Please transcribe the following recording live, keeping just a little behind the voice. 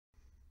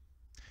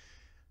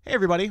Hey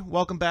everybody,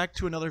 welcome back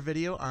to another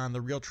video on the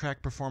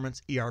Realtrac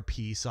Performance ERP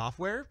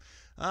software.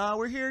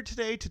 We're here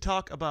today to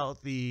talk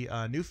about the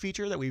new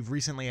feature that we've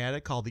recently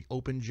added called the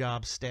Open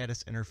Job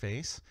Status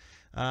Interface.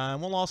 And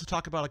we'll also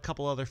talk about a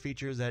couple other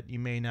features that you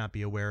may not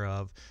be aware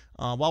of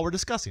while we're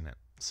discussing it.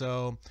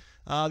 So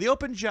the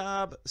Open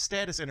Job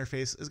Status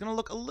Interface is going to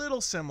look a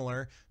little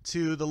similar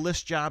to the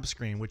List Job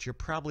screen, which you're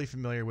probably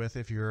familiar with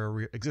if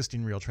you're an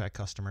existing Realtrac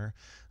customer.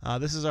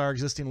 This is our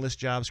existing List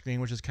Job screen,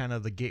 which is kind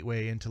of the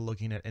gateway into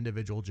looking at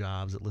individual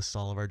jobs. It lists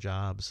all of our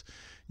jobs.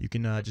 You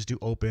can just do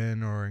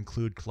open or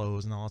include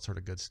close and all that sort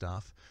of good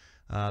stuff.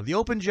 The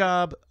Open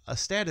Job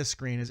status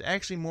screen is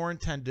actually more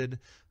intended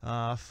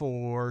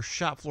for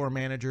shop floor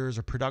managers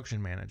or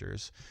production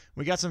managers.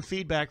 We got some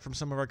feedback from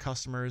some of our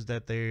customers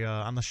that they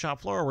on the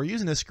shop floor were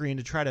using this screen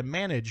to try to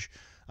manage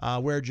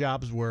where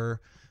jobs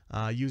were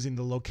using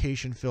the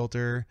location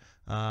filter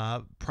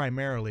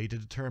primarily to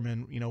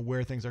determine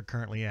where things are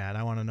currently at.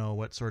 I want to know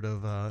what sort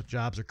of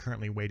jobs are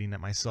currently waiting at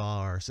my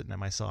saw or sitting at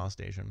my saw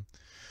station.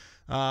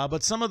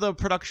 But some of the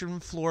production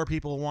floor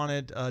people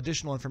wanted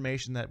additional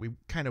information that we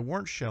kind of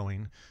weren't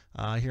showing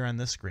here on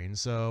this screen.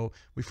 So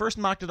we first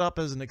mocked it up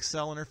as an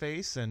Excel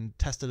interface and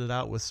tested it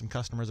out with some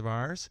customers of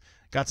ours,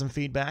 got some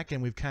feedback,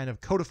 and we've kind of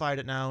codified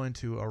it now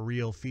into a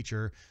real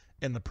feature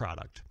in the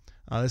product.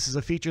 This is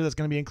a feature that's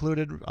going to be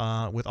included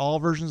with all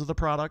versions of the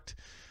product,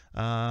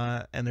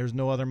 and there's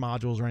no other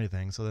modules or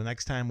anything. So the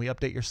next time we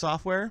update your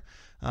software,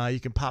 you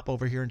can pop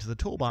over here into the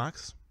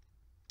toolbox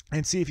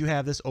and see if you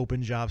have this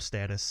Open Job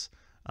Status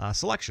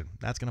selection.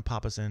 That's going to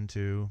pop us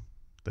into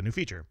the new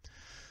feature.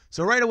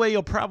 So right away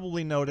you'll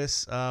probably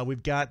notice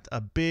we've got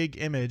a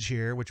big image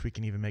here, which we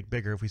can even make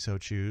bigger if we so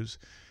choose,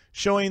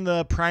 showing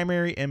the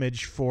primary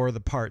image for the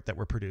part that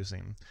we're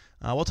producing.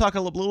 We'll talk a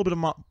little bit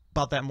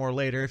about that more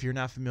later if you're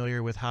not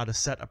familiar with how to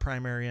set a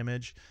primary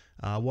image,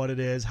 what it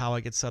is, how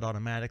it gets set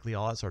automatically,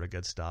 all that sort of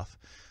good stuff.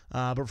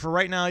 But for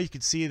right now you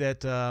can see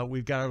that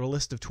we've got a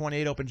list of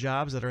 28 open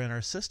jobs that are in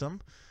our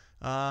system.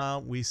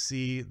 We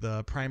see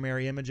the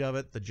primary image of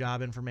it, the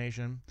job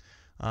information.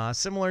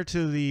 Similar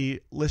to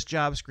the List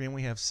Job screen,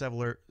 we have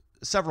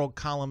several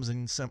columns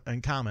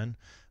in common.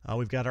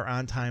 We've got our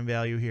on-time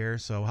value here,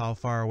 so how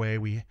far away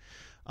we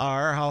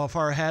are, how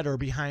far ahead or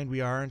behind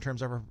we are in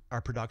terms of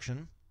our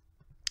production.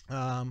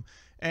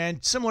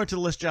 And similar to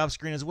the List Job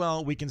screen as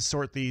well, we can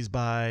sort these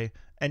by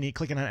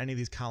clicking on any of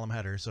these column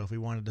headers. So if we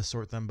wanted to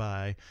sort them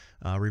by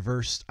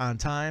reversed on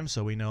time,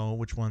 so we know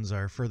which ones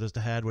are furthest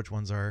ahead, which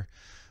ones are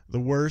the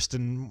worst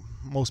and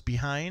most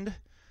behind,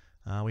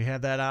 we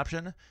have that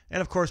option. And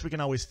of course we can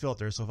always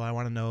filter. So if I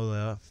want to know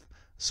the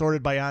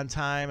sorted by on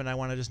time and I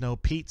want to just know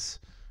Pete's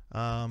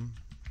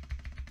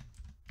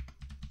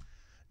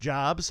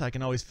jobs, I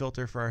can always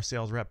filter for our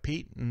sales rep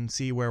Pete and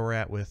see where we're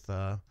at with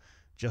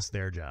just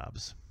their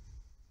jobs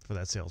for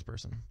that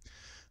salesperson.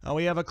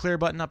 We have a clear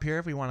button up here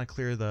if we want to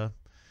clear the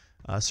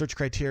search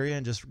criteria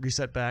and just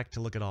reset back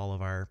to look at all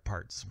of our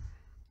parts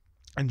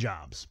and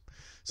jobs.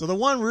 So the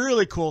one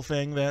really cool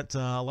thing that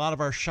a lot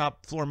of our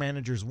shop floor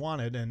managers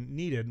wanted and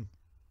needed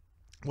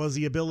was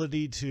the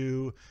ability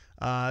to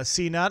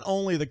see not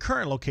only the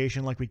current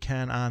location like we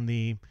can on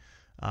the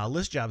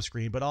List Job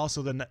screen, but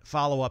also the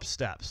follow-up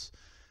steps.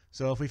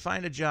 So if we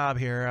find a job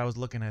here, I was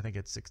looking, I think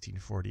it's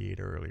 1648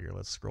 earlier.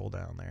 Let's scroll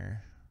down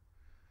there.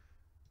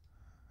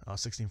 Oh,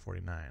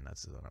 1649,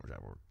 that's the number job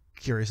we're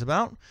curious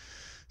about.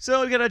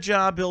 So we got a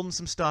job building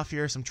some stuff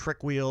here, some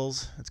trick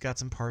wheels. It's got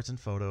some parts and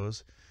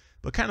photos.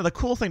 But kind of the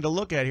cool thing to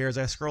look at here as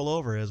I scroll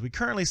over is we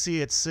currently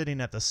see it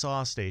sitting at the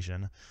saw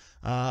station.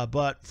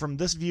 But from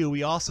this view,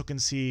 we also can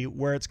see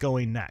where it's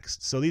going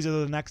next. So these are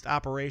the next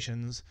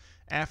operations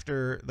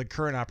after the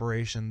current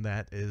operation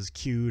that is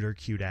queued or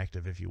queued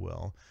active, if you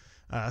will.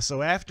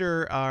 So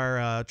after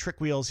our trick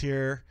wheels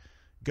here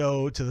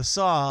go to the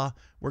saw,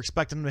 we're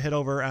expecting them to head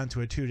over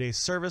onto a 2-day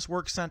service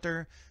work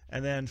center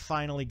and then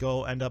finally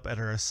end up at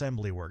our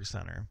assembly work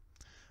center.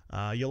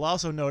 You'll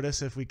also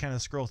notice if we kind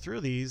of scroll through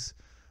these,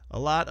 a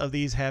lot of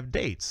these have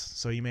dates.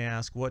 So you may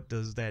ask, what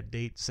does that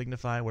date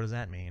signify? What does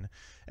that mean?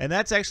 And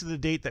that's actually the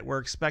date that we're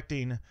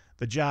expecting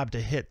the job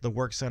to hit the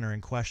work center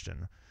in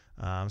question.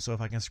 So if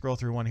I can scroll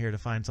through one here to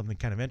find something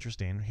kind of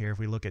interesting, here if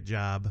we look at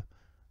job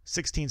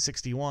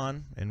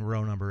 1661 in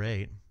row number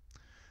 8,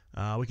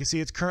 we can see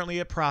it's currently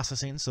at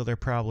processing, so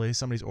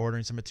somebody's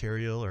ordering some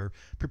material or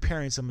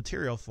preparing some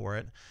material for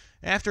it.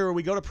 After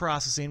we go to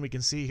processing, we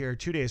can see here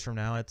 2 days from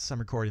now, I'm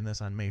recording this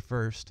on May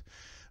 1st,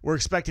 we're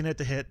expecting it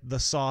to hit the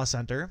saw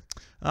center,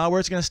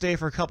 where it's going to stay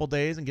for a couple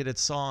days and get its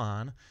saw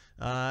on.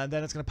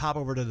 Then it's going to pop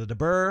over to the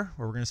deburr,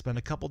 where we're going to spend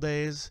a couple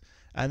days,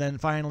 and then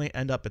finally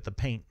end up at the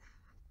paint.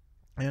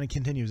 And it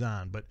continues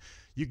on. But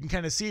you can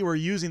kind of see we're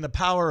using the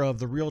power of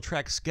the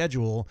Realtrac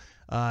schedule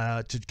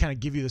to kind of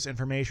give you this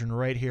information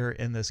right here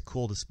in this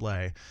cool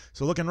display.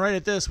 So looking right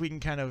at this, we can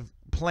kind of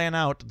plan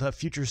out the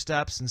future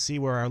steps and see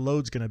where our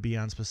load's going to be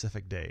on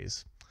specific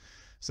days.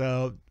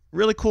 So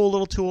really cool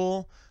little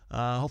tool.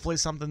 Hopefully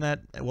something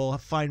that will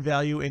find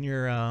value in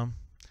your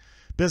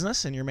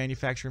business, in your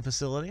manufacturing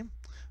facility.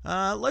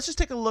 Let's just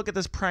take a look at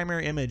this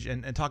primary image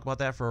and talk about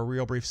that for a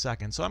real brief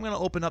second. So I'm going to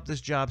open up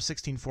this job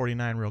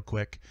 1649 real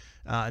quick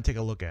and take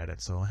a look at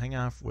it. So hang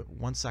on for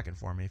 1 second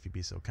for me if you'd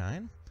be so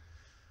kind.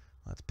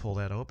 Let's pull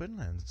that open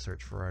and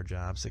search for our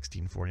job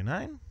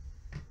 1649.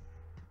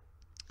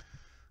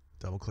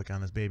 Double click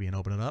on this baby and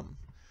open it up.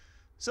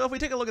 So if we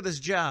take a look at this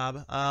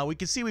job, we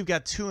can see we've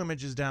got 2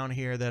 images down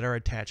here that are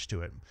attached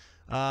to it.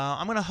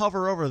 I'm going to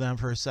hover over them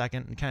for a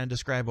second and kind of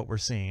describe what we're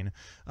seeing.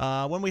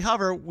 When we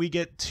hover, we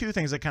get 2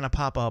 things that kind of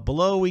pop up.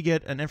 Below, we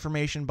get an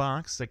information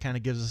box that kind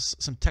of gives us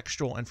some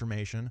textual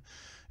information.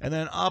 And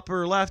then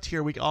upper left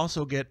here, we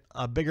also get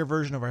a bigger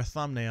version of our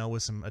thumbnail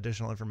with some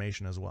additional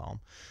information as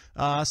well.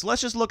 So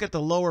let's just look at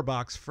the lower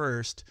box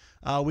first.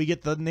 We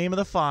get the name of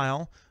the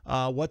file,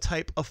 what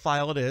type of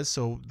file it is.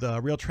 So the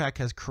Realtrac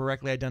has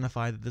correctly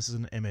identified that this is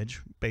an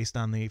image based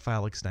on the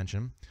file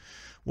extension.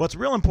 What's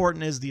real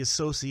important is the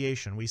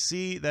association. We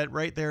see that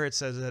right there it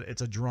says that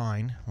it's a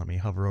drawing. Let me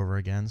hover over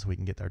again so we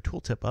can get our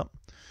tooltip up.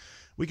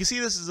 We can see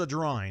this is a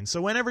drawing.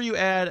 So whenever you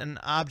add an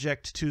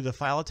object to the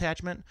file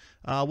attachment,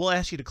 we'll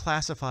ask you to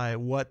classify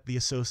what the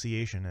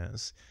association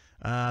is.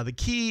 The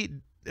key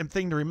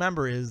thing to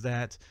remember is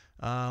that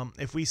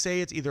if we say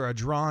it's either a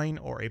drawing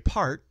or a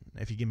part,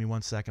 if you give me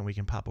 1 second, we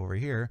can pop over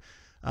here.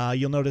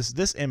 You'll notice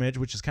this image,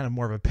 which is kind of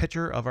more of a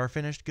picture of our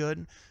finished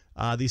good.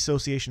 The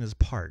association is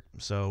part.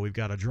 So we've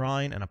got a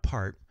drawing and a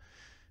part.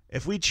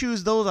 If we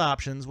choose those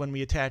options when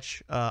we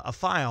attach a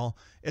file,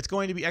 it's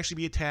going to actually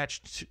be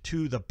attached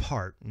to the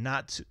part,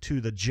 not to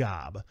the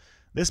job.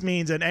 This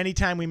means that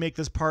anytime we make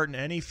this part in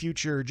any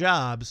future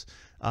jobs,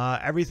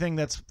 everything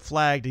that's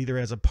flagged either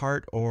as a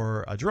part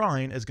or a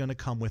drawing is going to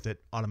come with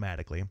it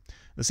automatically.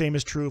 The same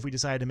is true if we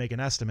decide to make an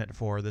estimate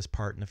for this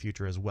part in the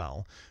future as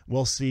well.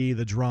 We'll see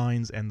the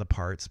drawings and the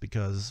parts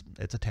because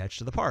it's attached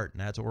to the part, and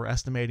that's what we're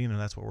estimating and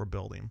that's what we're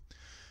building.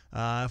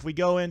 If we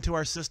go into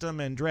our system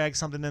and drag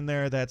something in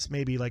there that's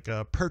maybe like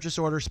a purchase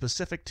order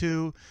specific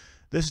to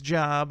this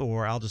job,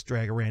 or I'll just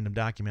drag a random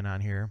document on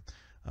here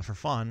for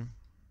fun.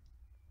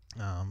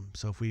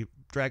 So if we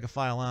drag a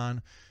file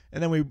on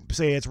and then we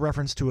say it's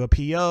reference to a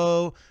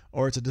PO,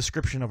 or it's a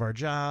description of our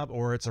job,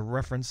 or it's a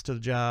reference to the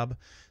job,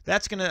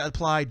 that's going to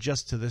apply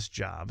just to this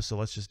job. So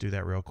let's just do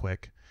that real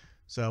quick.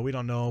 So we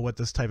don't know what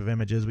this type of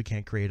image is. We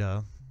can't create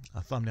a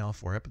thumbnail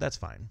for it, but that's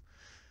fine.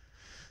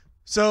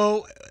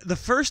 So the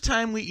first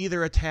time we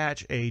either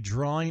attach a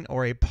drawing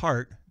or a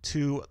part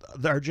to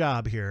our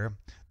job here,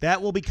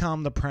 that will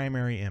become the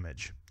primary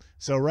image.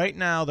 So right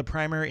now, the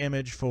primary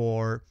image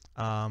for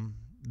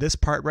this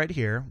part right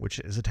here, which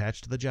is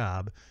attached to the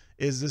job,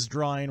 is this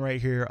drawing right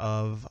here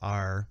of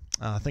our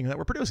thing that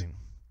we're producing.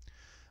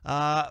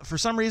 For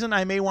some reason,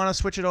 I may want to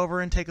switch it over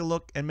and take a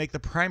look and make the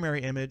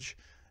primary image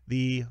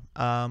the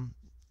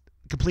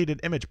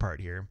completed image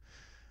part here.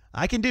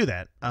 I can do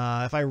that.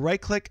 If I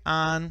right-click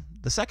on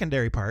the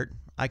secondary part,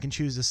 I can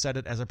choose to set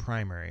it as a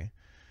primary.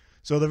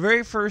 So the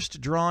very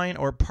first drawing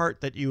or part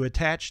that you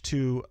attach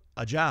to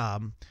a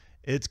job,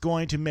 it's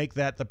going to make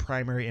that the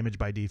primary image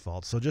by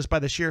default. So just by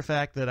the sheer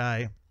fact that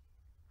I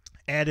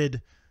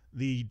added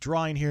the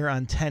drawing here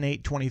on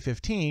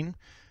 10/8/2015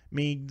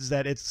 means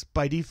that it's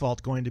by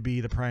default going to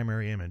be the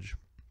primary image.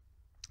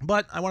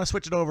 But I want to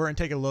switch it over and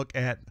take a look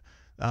at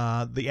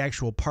the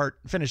actual part,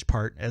 finished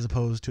part, as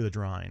opposed to the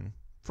drawing,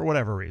 for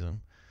whatever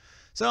reason.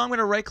 So I'm going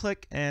to right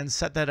click and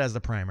set that as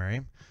the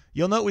primary.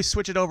 You'll note we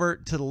switch it over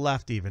to the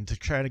left even to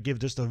try to give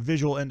just a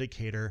visual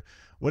indicator.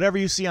 Whatever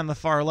you see on the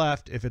far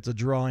left, if it's a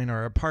drawing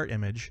or a part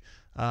image,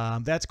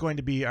 that's going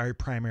to be our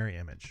primary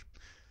image.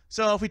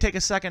 So if we take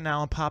a second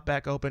now and pop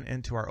back open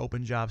into our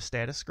open job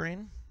status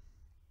screen,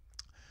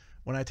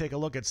 when I take a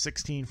look at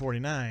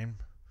 1649,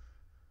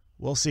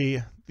 we'll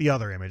see the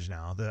other image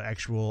now, the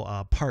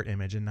actual part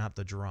image and not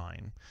the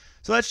drawing.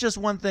 So that's just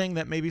one thing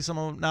that maybe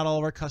not all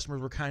of our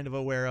customers were kind of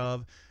aware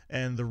of,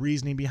 and the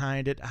reasoning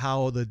behind it,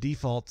 how the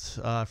default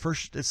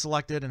first is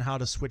selected and how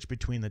to switch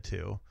between the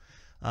two.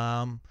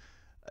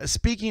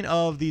 Speaking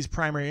of these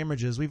primary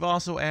images, we've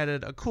also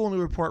added a cool new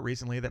report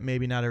recently that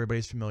maybe not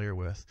everybody's familiar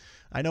with.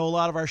 I know a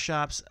lot of our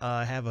shops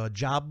have a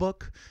job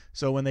book,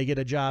 so when they get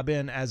a job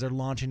in, as they're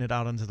launching it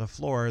out onto the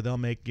floor, they'll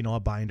make a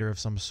binder of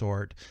some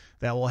sort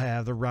that will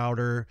have the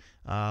router,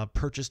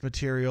 purchased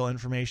material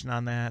information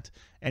on that,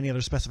 any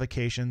other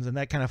specifications, and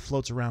that kind of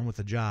floats around with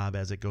the job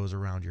as it goes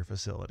around your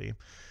facility.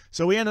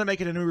 So we ended up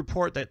making a new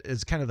report that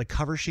is kind of the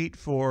cover sheet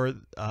for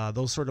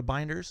those sort of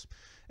binders.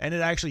 And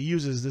it actually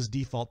uses this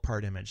default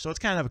part image. So it's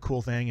kind of a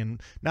cool thing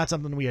and not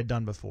something we had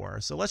done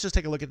before. So let's just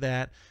take a look at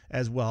that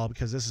as well,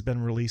 because this has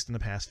been released in the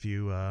past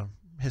few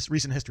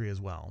recent history as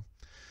well.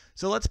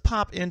 So let's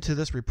pop into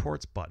this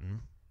reports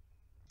button.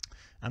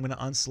 I'm going to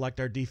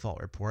unselect our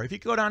default report. If you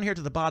go down here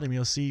to the bottom,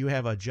 you'll see you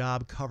have a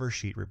job cover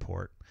sheet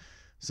report.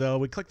 So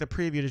we click the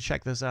preview to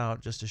check this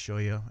out just to show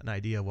you an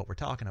idea of what we're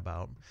talking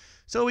about.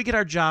 So we get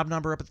our job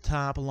number up at the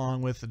top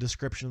along with the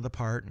description of the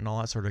part and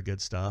all that sort of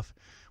good stuff.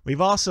 We've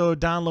also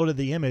downloaded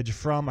the image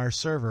from our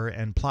server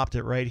and plopped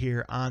it right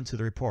here onto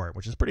the report,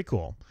 which is pretty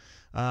cool.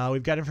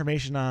 We've got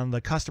information on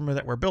the customer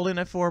that we're building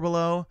it for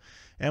below,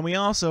 and we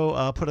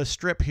also put a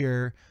strip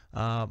here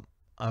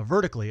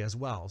vertically as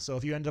well. So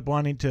if you end up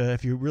wanting to,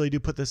 if you really do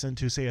put this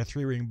into, say, a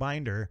 3-ring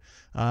binder,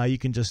 you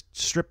can just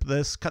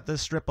cut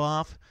this strip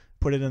off,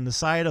 put it in the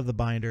side of the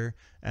binder,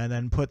 and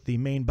then put the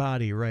main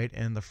body right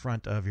in the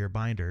front of your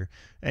binder.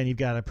 And you've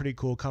got a pretty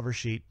cool cover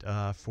sheet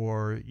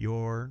for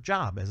your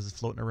job as it's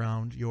floating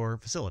around your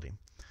facility.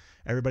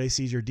 Everybody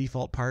sees your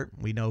default part.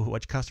 We know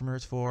which customer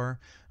it's for.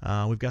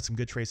 We've got some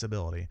good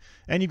traceability.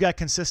 And you've got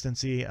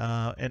consistency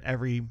in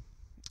every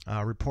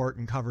report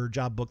and cover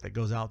job book that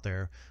goes out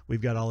there.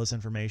 We've got all this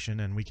information,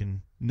 and we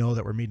can know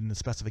that we're meeting the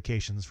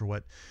specifications for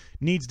what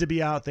needs to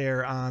be out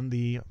there on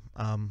the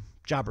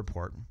job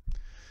report.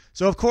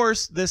 So of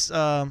course, this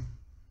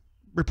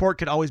report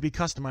could always be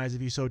customized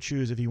if you so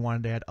choose, if you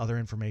wanted to add other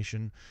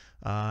information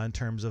in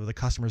terms of the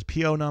customer's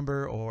PO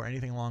number or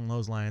anything along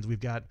those lines. We've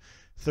got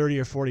 30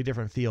 or 40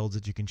 different fields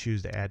that you can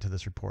choose to add to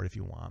this report if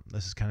you want.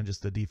 This is kind of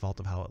just the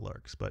default of how it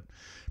looks, but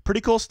pretty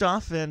cool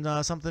stuff, and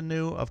something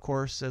new, of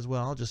course, as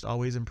well, just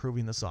always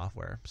improving the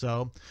software.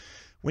 So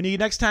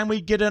next time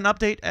we get an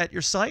update at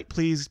your site,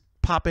 please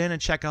pop in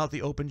and check out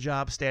the open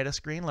job status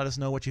screen. Let us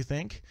know what you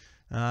think.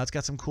 It's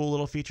got some cool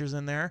little features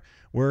in there.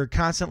 We're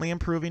constantly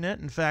improving it.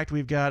 In fact,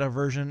 we've got a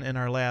version in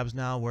our labs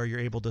now where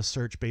you're able to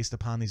search based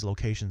upon these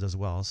locations as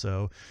well.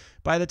 So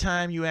by the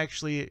time you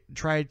actually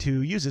try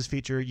to use this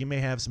feature, you may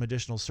have some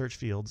additional search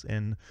fields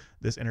in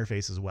this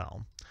interface as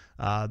well.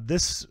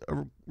 This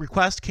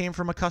request came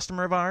from a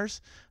customer of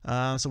ours,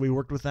 so we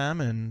worked with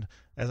them and,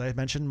 as I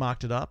mentioned,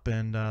 mocked it up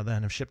and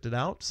then have shipped it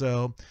out.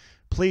 So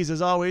please,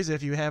 as always,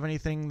 if you have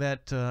anything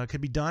that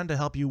could be done to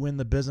help you win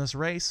the business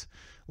race,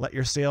 let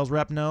your sales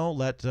rep know,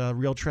 let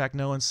Realtrac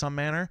know in some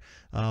manner.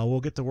 We'll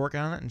get to work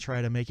on it and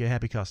try to make you a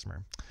happy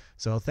customer.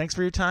 So thanks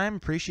for your time.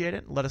 Appreciate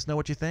it. Let us know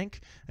what you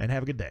think, and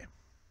have a good day.